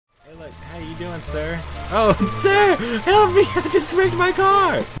doing, sir? Oh, sir! Help me! I just wrecked my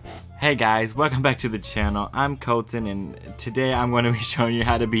car! Hey guys, welcome back to the channel. I'm Colton, and today I'm going to be showing you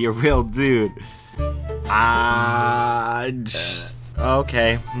how to be a real dude.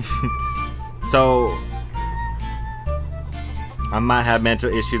 Okay. So, I might have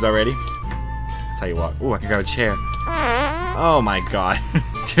mental issues already. That's how you walk. Ooh, I can grab a chair. Oh my god.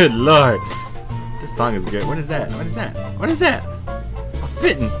 Good lord. This song is good. What is that? What is that? What is that? I'm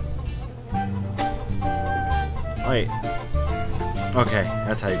spitting. Wait. Okay,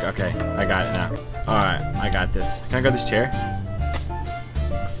 that's how you go. Okay, I got it now. Alright, I got this. Can I grab this chair?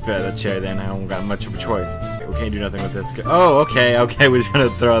 Spit out the chair then. I don't got much of a choice. We can't do nothing with this. Oh, okay, okay. We're just gonna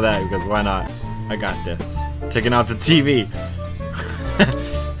throw that because why not? I got this. Taking off the TV.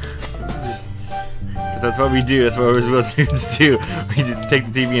 Because that's what we do. That's what real dudes do. We just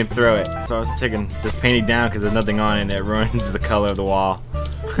take the TV and throw it. So I was taking this painting down because there's nothing on it. It ruins the color of the wall.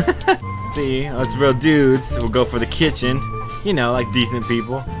 See, us real dudes will go for the kitchen. You know, like decent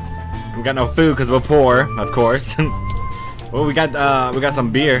people. We got no food because we're poor, of course. Well, we got some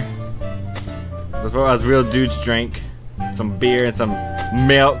beer. That's what us real dudes drink. Some beer and some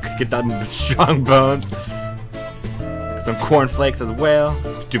milk. Get that strong bones. Some cornflakes as well.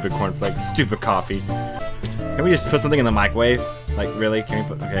 Stupid cornflakes. Stupid coffee. Can we just put something in the microwave? Like, really? Can we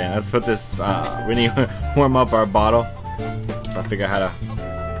put? Okay, let's put this. We need to warm up our bottle. So I figure out how to.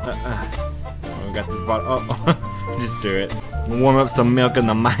 We got this bottle. Oh, just do it. Warm up some milk in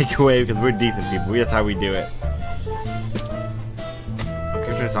the microwave because we're decent people. That's how we do it. Okay,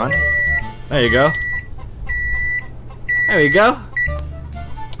 turn this on. There you go. There we go.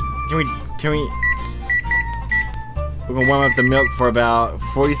 Can we? We're gonna warm up the milk for about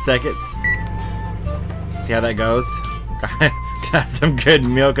 40 seconds. See how that goes. Got some good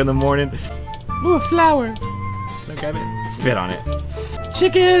milk in the morning. Ooh, a flower. Look at it. Spit on it.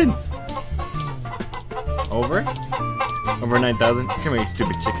 Chickens. Over 9,000. Come here, you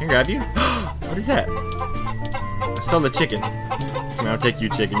stupid chicken. Can I grab you? What is that? I stole the chicken. Come here, I'll take you,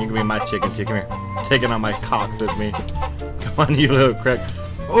 chicken. You can be my chicken too. Come here. Taking on my cocks with me. Come on, you little crick.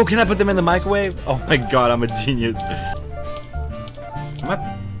 Oh, can I put them in the microwave? Oh my god, I'm a genius. What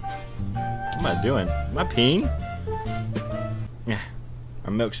am I doing? Am I peeing? Yeah.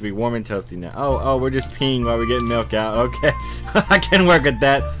 Our milk should be warm and toasty now. Oh, we're just peeing while we're getting milk out. Okay. I can work with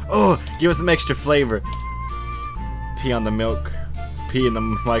that. Oh, give us some extra flavor. Pee on the milk. Pee in the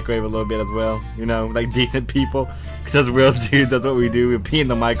microwave a little bit as well. You know, like decent people. Because as real dudes, that's what we do. We pee in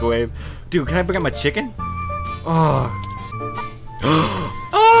the microwave. Dude, can I bring up my chicken? Oh.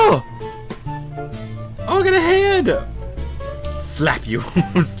 Oh! Oh, I got a hand! Slap you.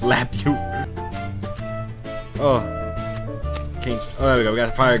 Slap you. Oh. Oh, there we go. We got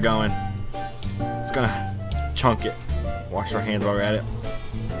the fire going. Just gonna chunk it. Wash our hands while we're at it.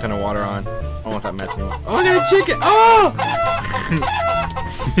 Turn the water on. I don't want that mess anymore. Oh, I got a chicken! Oh!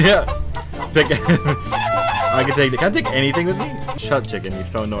 Yeah. Pick it. I can take it. Can I take anything with me? Shut, chicken. You're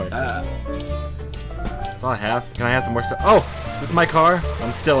so annoying. That's all I have. Can I have some more stuff? Oh! This is my car.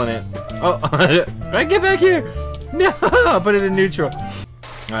 I'm still in it. Oh! Right, get back here! No! I'll put it in neutral.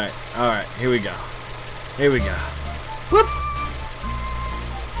 Alright. Here we go. Here we go. Whoop!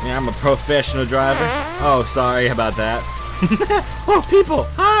 Yeah, I'm a professional driver. Oh, sorry about that. Oh, people!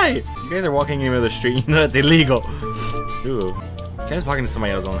 Hi! You guys are walking into the street. You know that's illegal. Ooh. Can I just walk into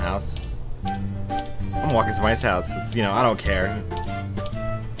somebody else's own house? I'm walking to somebody's house because, you know, I don't care.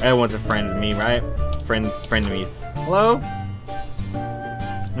 Everyone's a friend to me, right? Friend to me. Hello?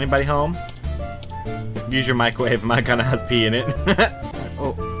 Anybody home? Use your microwave. My kind of has pee in it.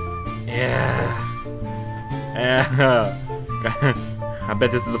 Oh. Yeah. Yeah. I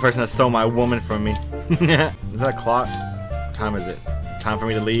bet this is the person that stole my woman from me. Is that a clock? What time is it? Time for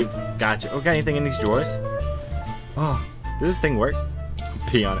me to leave? Gotcha. Oh, got anything in these drawers? Oh, does this thing work?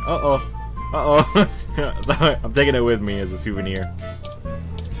 Pee on it. Uh-oh. Uh-oh. Sorry, I'm taking it with me as a souvenir.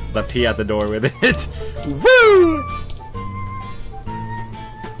 Let pee out the door with it. Woo!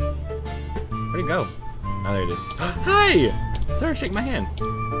 Where'd it go? Oh, there it is. Hi! Sir, shake my hand.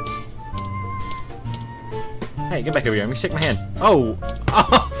 Hey, get back over here. Let me shake my hand. Oh!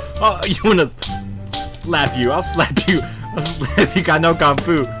 Oh, you wanna slap you? I'll slap you. I'll slap you. Got no kung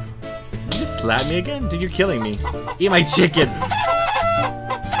fu. You just slap me again? Dude, you're killing me. Eat my chicken.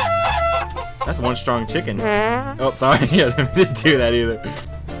 That's one strong chicken. Oh, sorry. I didn't do that either.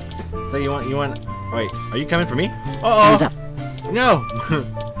 So you want? Wait, are you coming for me? Uh oh! No!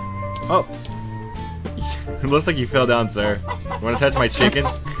 Oh. It looks like you fell down, sir. You want to touch my chicken?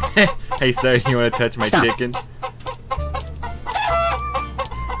 Hey, sir, you want to touch my chicken?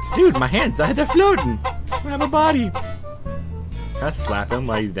 Dude, my hands, they're floating. I have a body. Can I slap him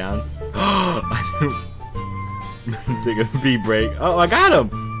while he's down? Take a pee break. Oh, I got him!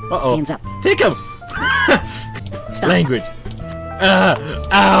 Uh-oh. Hands up. Take him! Stop. Language.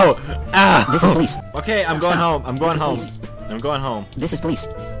 Ow! Ow! This is police. Okay, I'm Stop, going stop. home. I'm going This is home. police. I'm going home. This is police.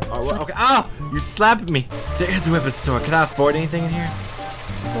 Oh, well, okay. Ow! You slapped me. There's a weapons store. Can I afford anything in here?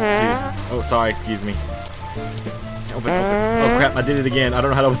 Dude. Oh, sorry. Excuse me. Open, open. Oh, crap. I did it again. I don't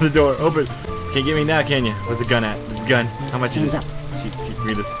know how to open the door. Open. Can't get me now, can you? Where's the gun at? This gun. How much is Hands it? up. Cheap,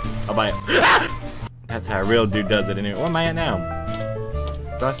 read this. I'll buy it. That's how a real dude does it anyway. Where am I at now?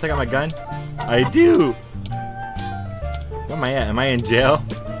 Do I still got my gun? I do! Where am I at? Am I in jail?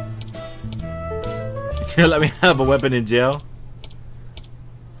 You let me have a weapon in jail?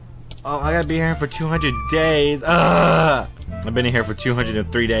 Oh, I gotta be here for 200 days. Ugh! I've been in here for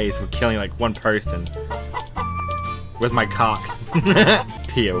 203 days for killing like one person. With my cock.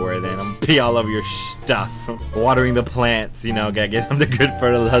 Pee everywhere then. I'm pee all over your stuff. Watering the plants, you know, gotta get them the good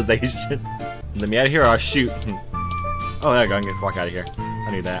fertilization. Let me out of here or I'll shoot. Oh, there I go. I can walk out of here.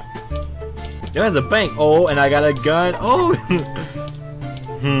 I knew that. There's a bank. Oh, and I got a gun. Oh.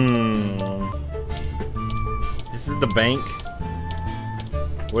 This is the bank.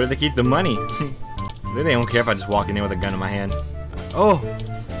 Where do they keep the money? They don't care if I just walk in there with a gun in my hand. Oh,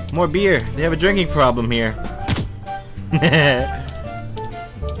 more beer. They have a drinking problem here.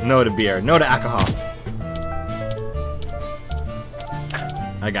 No to beer. No to alcohol.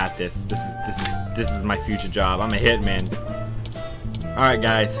 I got this. This is my future job. I'm a hitman. All right,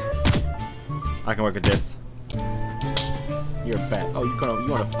 guys. I can work with this. You're fat. Oh, you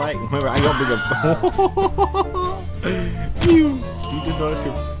want to fight? Remember, I don't bring a. You just noticed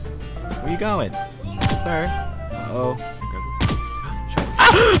your. Where you going, sir? Uh-oh.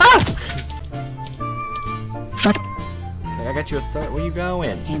 Fuck. I got you a soda. Where you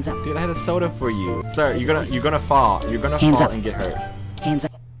going? Hands up. Dude, I had a soda for you. Sir, you're gonna fall. You're gonna Hands fall up. and get hurt. Hands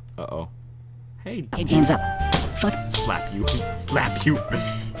up. Uh-oh. Hey, Hands up. Fuck. slap you. Slap you.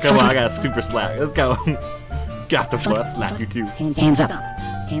 Come on, I got a super slap. Let's go. Get off the floor. I'll slap you too. Hands up.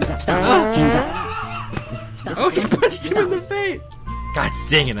 Hands up. Stop. Hands up. Stop. Oh, he punched you Stop. in the face. God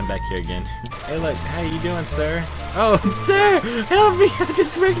dang it, I'm back here again. Hey, look. How you doing, sir? Oh, sir, help me. I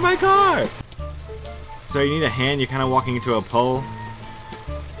just wrecked my car. Sir, you need a hand. You're kind of walking into a pole.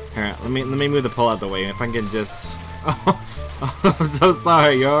 Here, let me move the pole out the way. If I can just... Oh, I'm so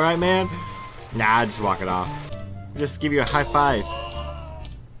sorry. You alright, man? Nah, just walk it off. Just give you a high five.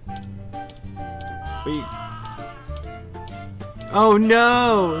 Wait. Oh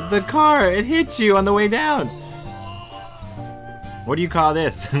no! The car! It hit you on the way down! What do you call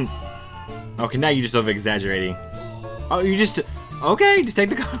this? Okay, now you're just over-exaggerating. Oh, you just... Okay, just take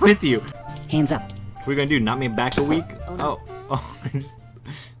the car with you. Hands up. What are you gonna do? Knock me back a week? Oh, no. Oh, you just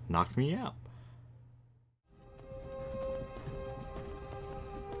knocked me out.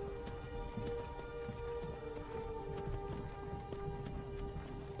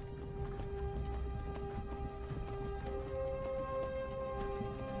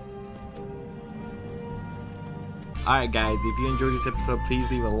 Alright guys, if you enjoyed this episode, please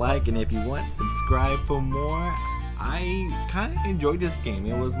leave a like, and if you want, subscribe for more. I kind of enjoyed this game.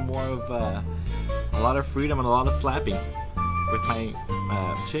 It was more of a lot of freedom and a lot of slapping with my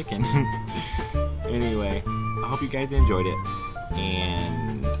chicken. Anyway, I hope you guys enjoyed it,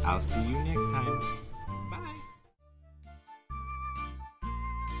 and I'll see you next time.